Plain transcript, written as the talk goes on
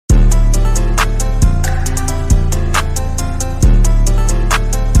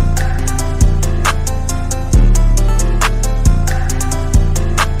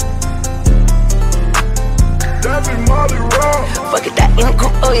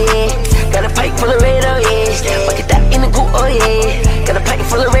yeah. Got a pipe full of red, oh yeah. Fuck it that in the coupe, oh yeah. Got a pipe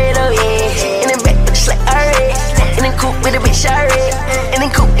full of red, oh yeah. In the back, looks like alright. In the coupe with a bitch, alright. In the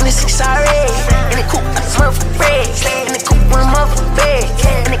coupe, in the 6, alright. In the coupe, I smell for bread. In the coupe with a motherfucking bed.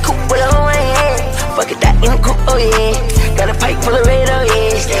 In the coupe with a whole hand. Fuck it that in the coupe, oh yeah. Got a pipe full of red, oh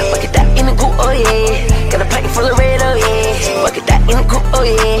yeah. Fuck it that in the coupe, oh yeah. Got a pipe full of red, oh yeah. Fuck it that in the coupe, oh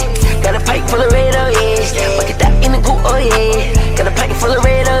yeah. Got a pipe full of red, oh yeah. Fuck it that in the coupe, oh yeah. Got a pipe full of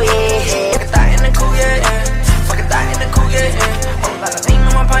red, oh yeah. Fuck it that in the coupe, yeah, yeah. Fuck it that in the coupe, yeah, yeah. Whole lot of lean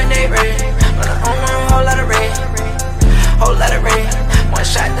on my pint, they red. But I don't want a whole lot of red. Whole lot of red. One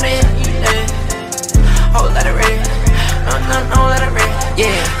shot to the head, yeah. Whole lot of red. Whole lot of red.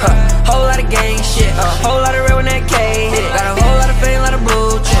 Yeah, whole lot of gang shit. Whole lot of red with that K. Got a whole lot of fame, lot of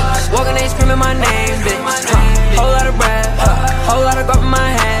blue chips. Walking, they screaming my name, bitch. Whole lot of bread. Whole lot of guap in my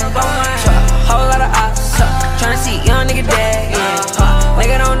hand. Whole lot of ops. Tryna see young nigga dead.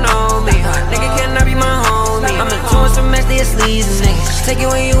 Nigga don't know me. Nigga cannot be my homie. I'm doing some mess, they sleaze niggas. Take it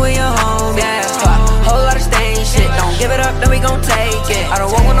when you and your home. Yeah, whole lot of stain shit. Don't give it up, then we gon' take it. I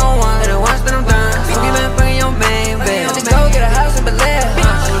don't walk with no one. Hit it once, then I'm done. Fuck you, man, fucking your main bitch. Let me go get a house in Bel-Air.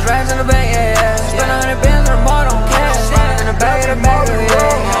 She was racks in the bank, yeah, yeah. Spend 100 bands on the mall, don't care. In the bag of the bag,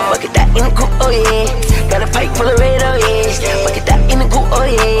 yeah. Fuck it that in the coupe, oh yeah. Got a pipe full of red, oh yeah. Fuck it that in the coupe, oh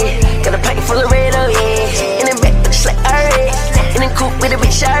yeah. Got a pipe full of red, oh yeah. In the back, looks like alright. In the coupe with a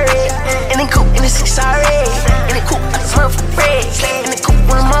bitch, alright. In the coupe, in the 6, alright. In the coupe, I smell for bread. In the coupe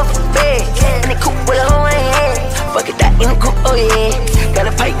with a motherfucking bed. In the coupe with a whole hand. Fuck it that in the coupe, oh yeah. Got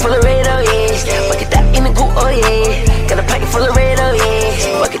a pipe full of red, oh yeah. Fuck it that in the coupe, oh yeah. Got a pipe full of red, oh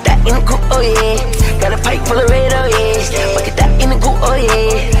yeah. Fuck it that in the coupe, oh yeah. Got a pipe full of red.